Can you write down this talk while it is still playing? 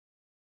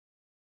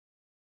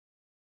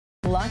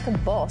like a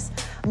boss.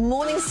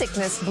 Morning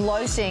sickness,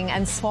 bloating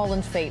and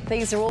swollen feet.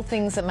 These are all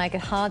things that make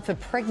it hard for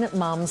pregnant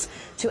mums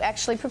to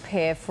actually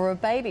prepare for a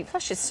baby.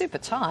 Plus, you're super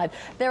tired.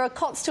 There are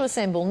cots to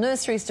assemble,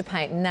 nurseries to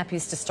paint and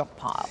nappies to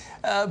stockpile.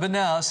 But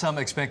now some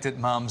expectant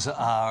mums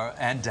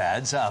and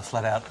dads are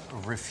flat out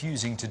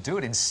refusing to do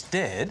it.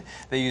 Instead,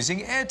 they're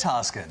using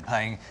Airtasker and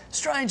paying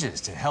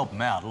strangers to help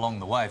them out along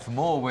the way. For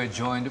more, we're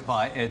joined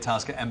by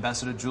Airtasker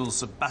Ambassador Jules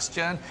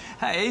Sebastian.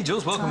 Hey,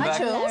 Jules, welcome back.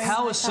 Jules.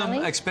 How are some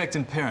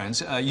expectant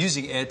parents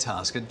using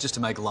Airtasker just to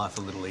make life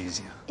a little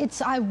easier?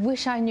 I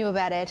wish I knew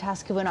about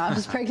Airtasker when I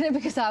was pregnant,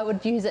 because I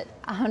would use it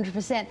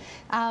 100%.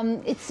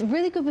 It's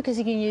really good because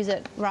you can use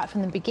it right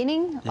from the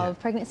beginning of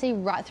pregnancy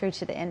right through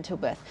to the end till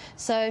birth.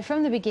 So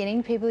from the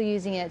beginning, people are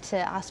using it to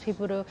ask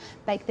people to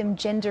bake them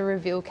gender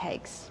reveal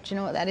cakes. Do you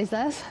know what that is,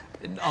 Les?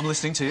 I'm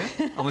listening to you.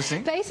 I'm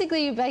listening.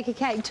 Basically, you bake a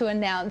cake to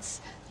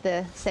announce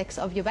the sex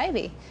of your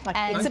baby. Like,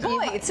 it's a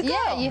boy, it's a girl.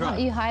 Yeah,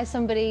 you hire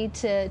somebody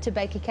to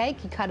bake a cake,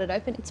 you cut it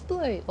open, it's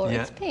blue or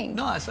it's pink.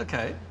 Nice,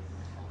 okay.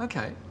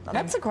 Okay. Oh,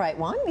 that's a great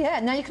one, yeah.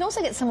 Now, you can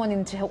also get someone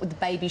in to help with the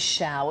baby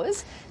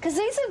showers, because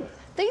these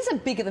are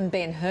bigger than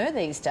Ben-Hur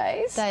these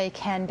days. They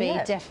can be,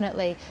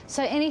 definitely.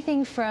 So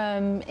anything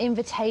from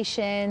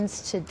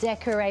invitations to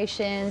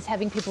decorations,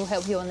 having people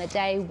help you on the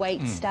day,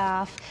 wait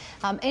staff,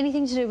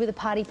 anything to do with the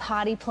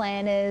party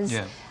planners.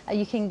 Yeah.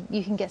 You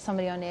can get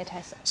somebody on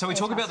Airtasker. So we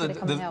talk about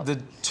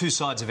the two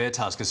sides of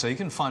Airtasker. So you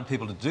can find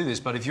people to do this,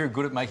 but if you're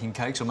good at making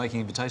cakes or making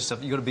invitation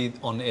stuff, you've got to be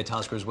on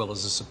Airtasker as well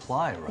as a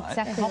supplier, right?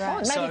 Exactly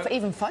right. Maybe for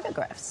even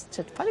photographs,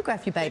 to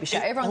photograph your baby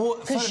shower. Everyone,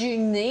 because you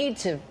need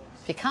to.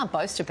 You can't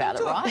boast about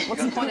it, right?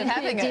 What's the point of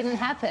having it? It didn't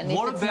happen.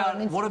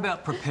 What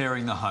about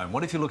preparing the home?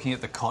 What if you're looking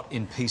at the cot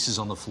in pieces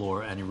on the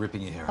floor and you're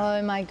ripping your hair out?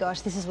 Oh my gosh,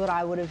 this is what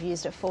I would have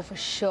used it for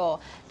sure.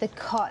 The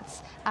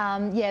cots,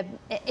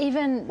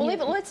 even... Well,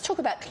 let's talk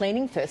about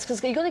cleaning first,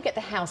 because you've got to get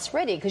the house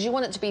ready, because you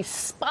want it to be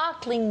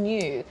sparkling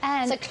new.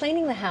 And so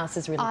cleaning the house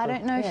is really good. I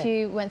don't know if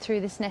you went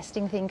through this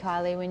nesting thing,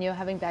 Kylie, when you were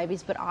having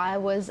babies, but I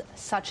was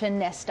such a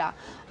nester.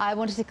 I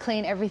wanted to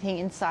clean everything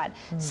inside.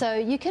 So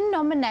you can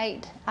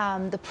nominate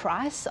the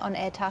price on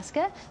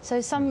Airtasker.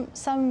 So some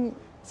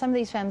of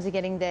these families are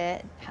getting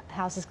their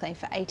houses cleaned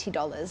for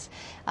 $80.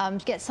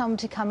 Get someone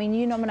to come in,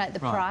 you nominate the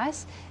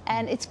price,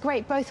 and it's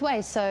great both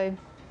ways. So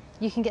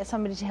you can get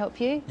somebody to help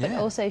you, but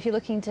also if you're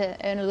looking to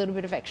earn a little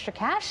bit of extra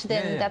cash,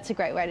 then that's a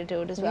great way to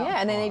do it as well.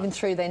 Yeah, and then even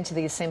through then to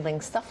the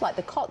assembling stuff like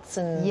the cots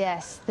and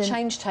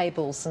change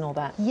tables and all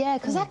that. Yeah,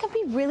 because that can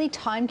be really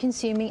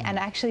time-consuming and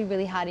actually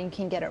really hard, and you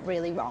can get it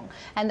really wrong.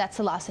 And that's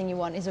the last thing you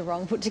want, is a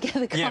wrong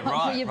put-together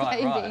cot for your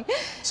baby. Right.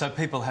 So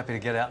people happy to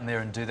get out in there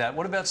and do that.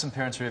 What about some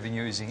parents who are even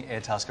using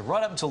Airtasker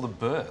right up until the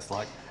birth?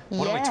 Like,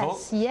 what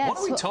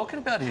are we talking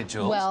about here,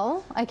 Jules?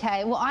 Well,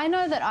 okay. Well, I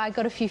know that I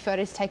got a few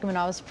photos taken when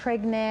I was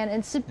pregnant, and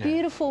it's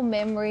beautiful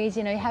memories.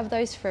 You know, you have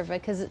those forever,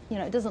 because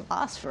it doesn't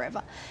last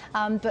forever.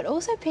 But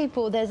also,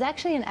 there's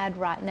actually an ad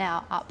right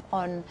now up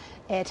on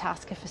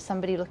Airtasker for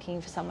somebody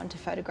looking for someone to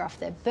photograph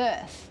their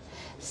birth.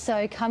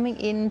 So coming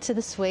into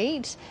the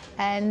suite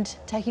and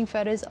taking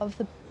photos of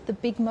the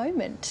big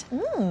moment.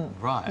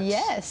 Right.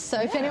 Yes. So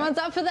if anyone's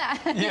up for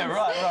that. Yeah,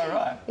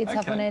 right. It's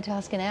up on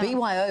Airtasker now.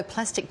 BYO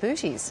plastic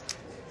booties.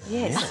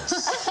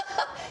 Yes.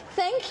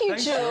 Thank you,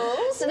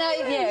 Jules. Now,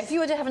 if you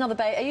were to have another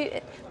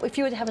baby, would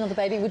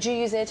you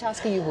use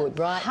Airtasker? You would,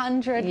 right?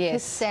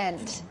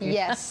 100%.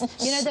 Yes.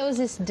 You know, there was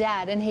this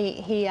dad, and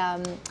he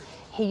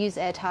used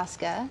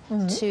Airtasker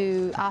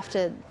to,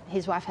 after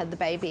his wife had the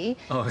baby,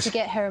 to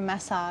get her a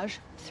massage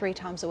 3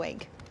 times a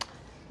week.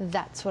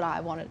 That's what I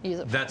want to use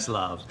it for. That's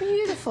love.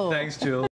 Beautiful. Thanks, Jules.